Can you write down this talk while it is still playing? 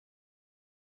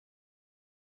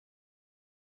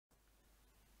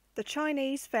The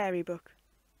Chinese Fairy Book.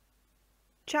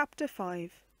 Chapter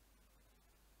 5.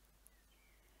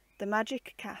 The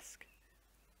Magic Cask.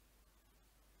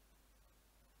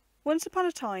 Once upon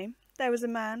a time there was a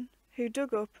man who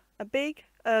dug up a big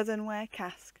earthenware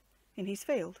cask in his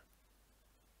field.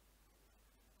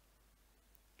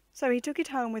 So he took it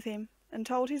home with him and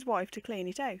told his wife to clean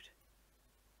it out.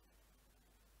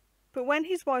 But when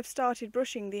his wife started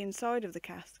brushing the inside of the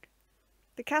cask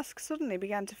suddenly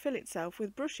began to fill itself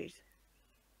with brushes.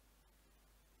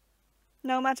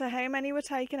 No matter how many were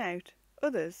taken out,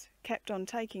 others kept on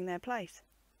taking their place.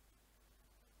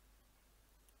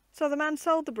 So the man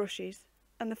sold the brushes,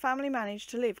 and the family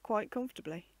managed to live quite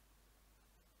comfortably.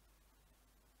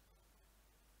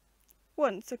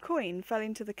 Once a coin fell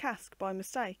into the cask by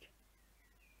mistake.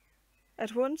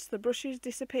 At once the brushes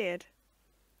disappeared,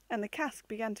 and the cask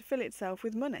began to fill itself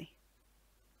with money.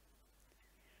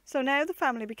 So now the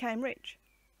family became rich,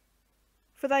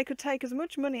 for they could take as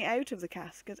much money out of the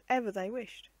cask as ever they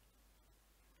wished.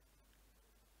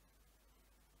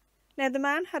 Now the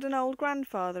man had an old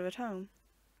grandfather at home,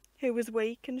 who was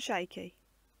weak and shaky.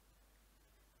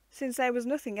 Since there was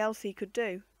nothing else he could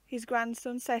do, his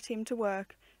grandson set him to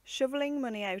work shovelling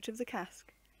money out of the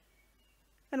cask.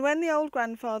 And when the old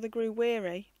grandfather grew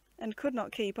weary and could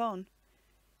not keep on,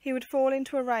 he would fall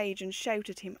into a rage and shout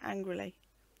at him angrily,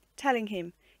 telling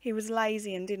him he was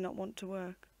lazy and did not want to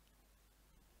work.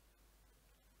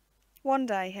 One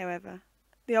day, however,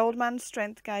 the old man's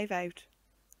strength gave out,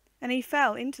 and he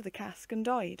fell into the cask and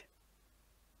died.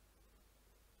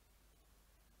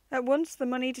 At once the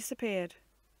money disappeared,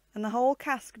 and the whole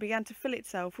cask began to fill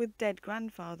itself with dead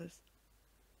grandfathers.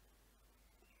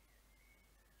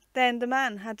 Then the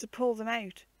man had to pull them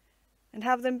out and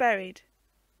have them buried,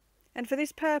 and for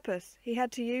this purpose he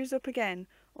had to use up again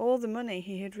all the money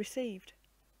he had received.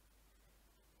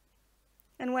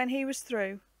 And when he was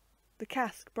through, the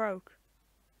cask broke,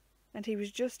 and he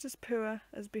was just as poor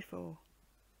as before.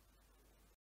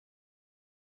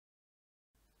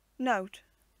 Note: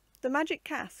 the Magic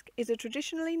Cask is a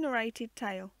traditionally narrated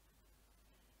tale.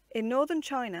 In northern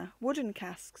China, wooden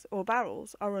casks or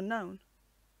barrels are unknown.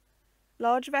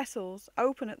 Large vessels,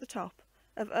 open at the top,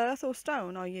 of earth or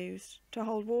stone are used to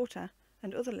hold water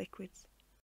and other liquids.